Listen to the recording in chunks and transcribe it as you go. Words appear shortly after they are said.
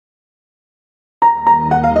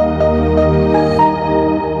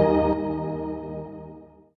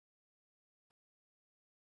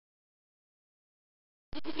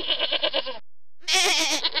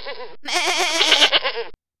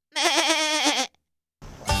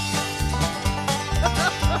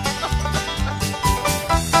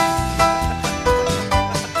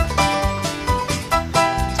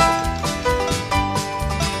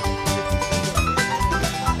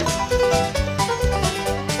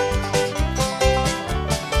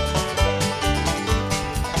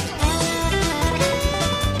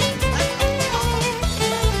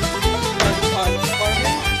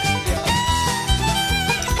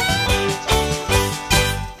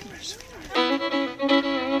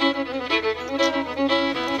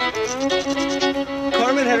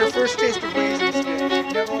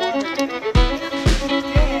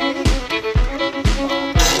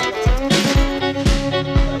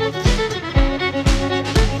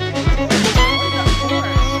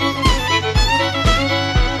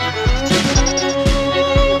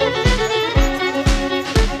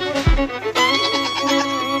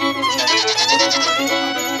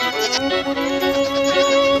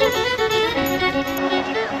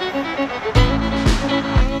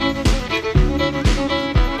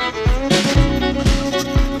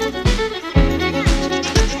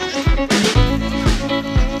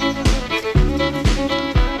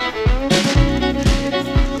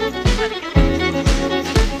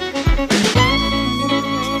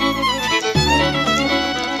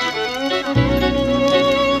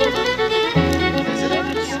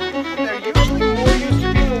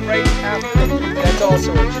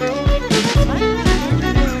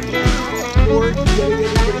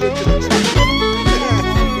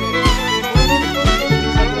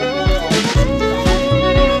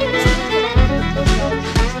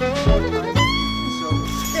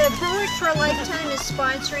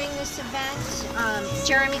sponsoring this event.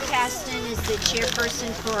 Jeremy Kasten is the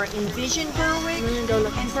chairperson for Envision Berwick,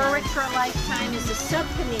 and Berwick for a Lifetime is a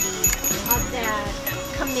subcommittee of that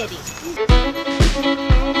committee.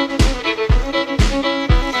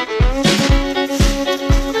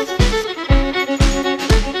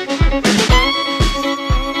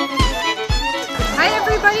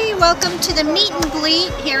 Welcome to the Meet and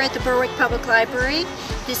Bleat here at the Berwick Public Library.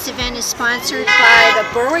 This event is sponsored by the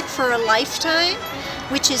Berwick for a Lifetime,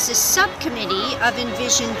 which is a subcommittee of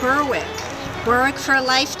Envision Berwick. Berwick for a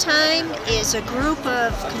Lifetime is a group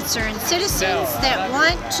of concerned citizens that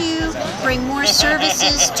want to bring more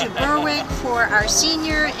services to Berwick for our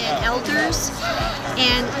senior and elders.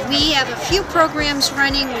 And we have a few programs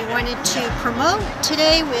running we wanted to promote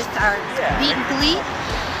today with our Meet and Bleat.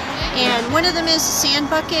 And one of them is the Sand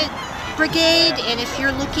Bucket Brigade, and if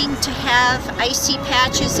you're looking to have icy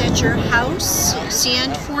patches at your house,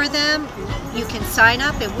 sand for them, you can sign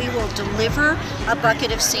up and we will deliver a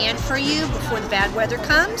bucket of sand for you before the bad weather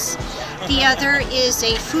comes. The other is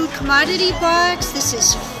a food commodity box. This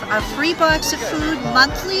is a free box of food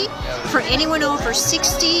monthly for anyone over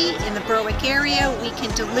 60 in the Berwick area. We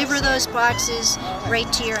can deliver those boxes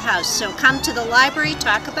right to your house. So come to the library,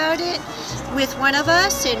 talk about it with one of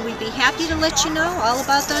us, and we'd be happy to let you know all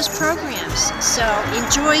about those programs. So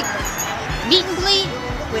enjoy Meet and Bleat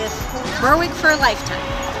with Berwick for a Lifetime.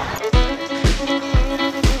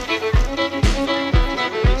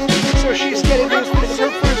 So she's getting this is her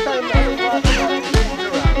first time ever watching it.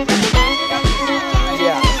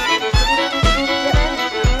 Yeah.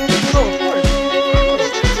 Oh, of course.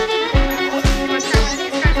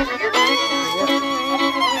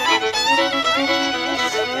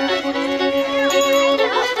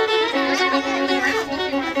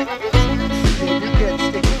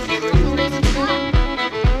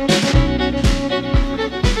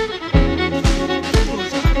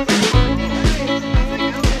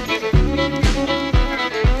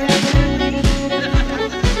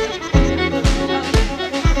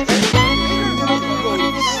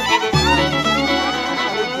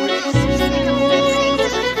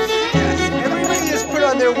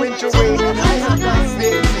 Their winter weight, and I have not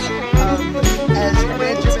been as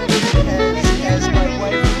regimented as my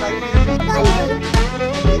wife would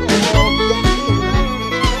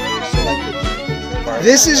like.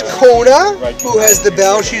 This is Kona, who has the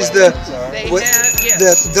bell. She's the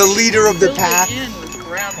leader of the pack.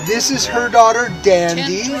 This is her daughter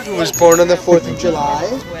Dandy, who was born on the 4th of July.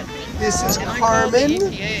 This is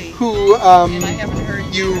Carmen, who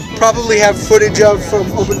you probably have footage of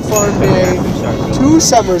from Open Farm Day 2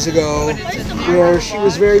 summers ago, where she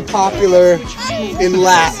was very popular in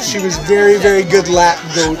lap. She was very, very good lap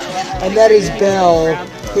goat. And that is Belle,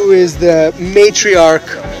 who is the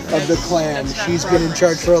matriarch of the clan. She's been in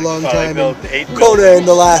charge for a long time. And Kona in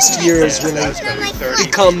the last year has really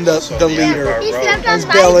become the leader as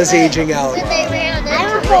Belle is aging out.